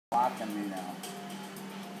Blocking me now.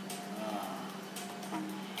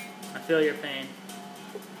 I feel your pain.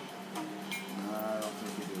 I don't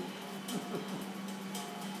think you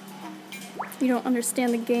do. You don't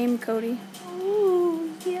understand the game, Kody.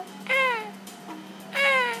 Ooh, yeah.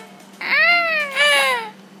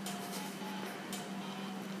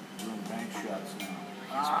 Doing bank shots now.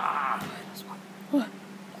 Ah! What?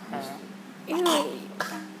 Ew.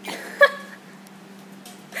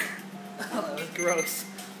 Oh, that was gross.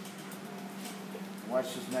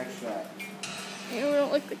 Watch this next shot. You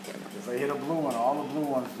don't lick the camera. If I hit a blue one, all the blue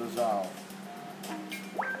ones dissolve.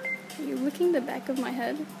 Are you licking the back of my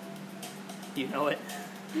head? Do you know it?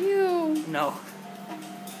 Ew. No.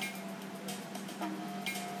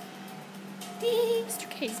 Mr.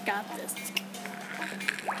 K's got this.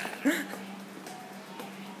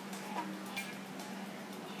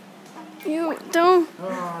 Ew, don't.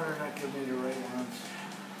 Oh, they're not giving me the right ones.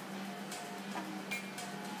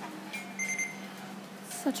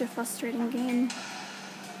 Such a frustrating game.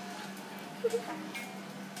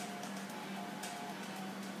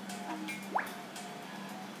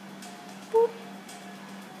 Boop.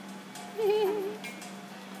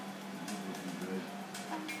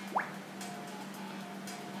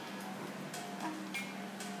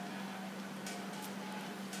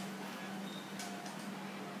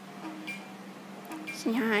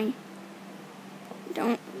 Say hi.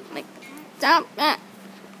 Don't like. Stop that,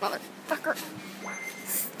 motherfucker.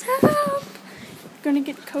 Stop. You're gonna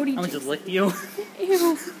get Kody. I'm gonna just lick you.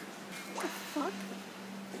 Ew. What the fuck?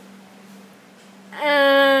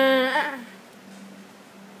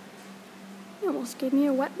 You almost gave me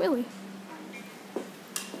a wet willy.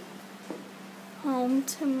 Home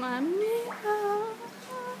to mommy.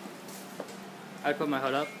 I put my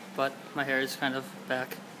hood up, but my hair is kind of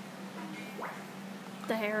back.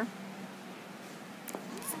 The hair.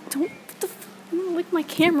 Don't. What the fuck? I'm gonna lick my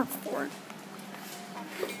camera for.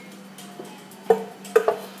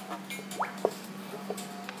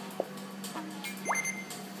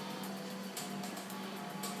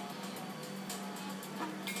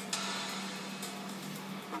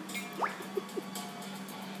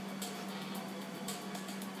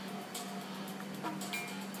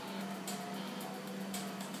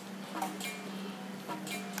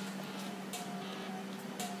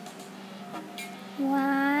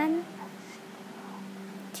 One,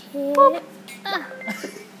 two.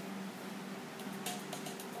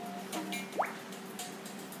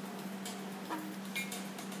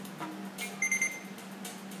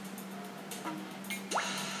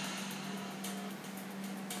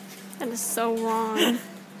 That is so wrong.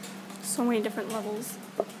 So many different levels.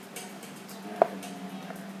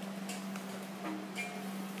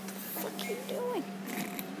 What are you doing?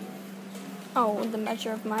 Oh, the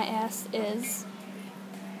measure of my ass is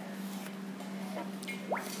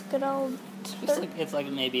good old. It's like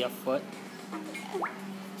maybe a foot.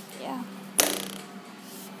 Yeah.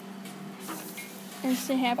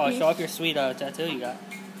 Instant happy. Oh, show off your sweet tattoo you got.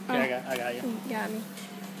 Oh. Yeah, I got you. You got me.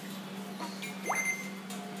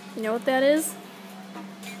 You know what that is?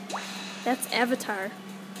 That's Avatar.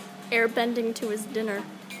 Airbending to his dinner.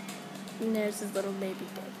 And there's his little baby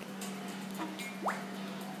pig.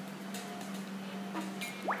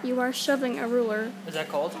 You are shoving a ruler. Is that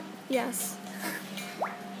cold? Yes.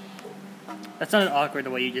 That sounded awkward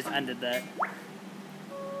the way you just ended that.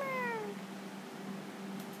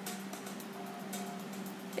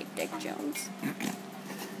 Big Dick Jones.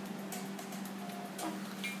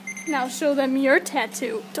 Now show them your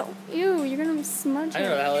tattoo. Don't. Ew, you're gonna smudge I don't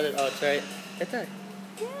know it. the hell it is. Oh, it's right. Get that.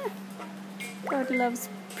 Yeah. God loves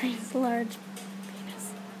Bree's large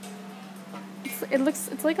penis.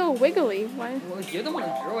 It's like a wiggly. Why? Well, you're the one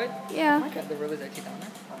who drew it. Yeah. Oh my god, the ruler's actually down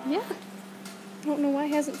there. Yeah. I don't know why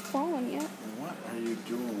it hasn't fallen yet. What are you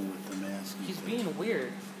doing with the mask? He's being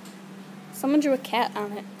weird. Someone drew a cat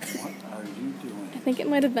on it. What are you doing? I think it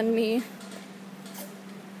might have been me.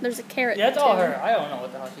 There's a carrot. Yeah, it's all too. her. I don't know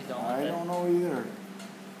what the hell she's doing I with it. don't know either.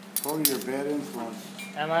 Cody, you're a bad influence.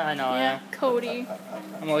 Am I? I know I Yeah, am. Cody.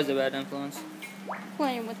 I'm always a bad influence.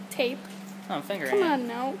 Playing with tape. Oh, I'm fingering Come it. on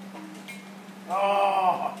now.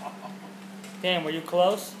 Oh! Damn, were you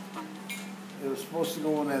close? It was supposed to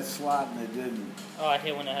go in that slot and it didn't. Oh, I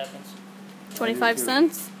hate when that happens. 25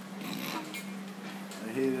 cents?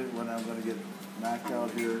 I hate it when I'm going to get knocked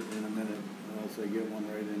out here in a minute, unless I get one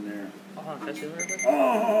right in there. Oh, can I see it real quick?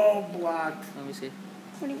 Oh, blocked. Let me see.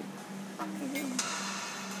 What are you doing?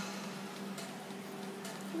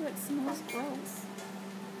 Ooh, it smells gross.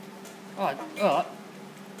 Oh,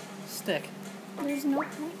 stick. There's no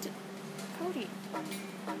point to... Cody.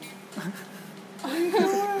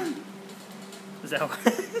 Is that what?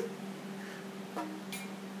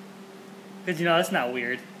 Because you know, that's not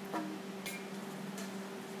weird.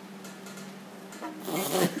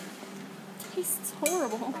 Tastes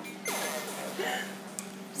horrible.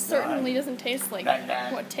 Certainly doesn't taste like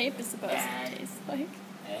what tape is supposed to taste like.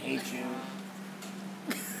 I hate you.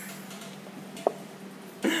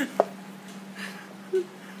 Do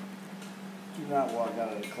not walk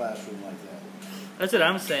out of the classroom like that. That's what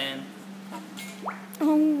I'm saying.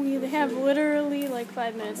 Oh, we have literally like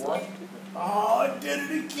 5 minutes left. Oh, I did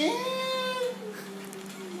it again!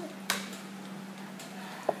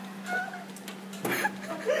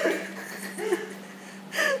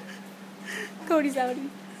 Kody's outie.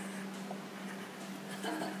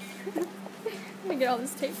 Let me get all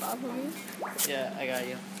this tape off of me. Yeah, I got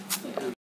you. Yeah.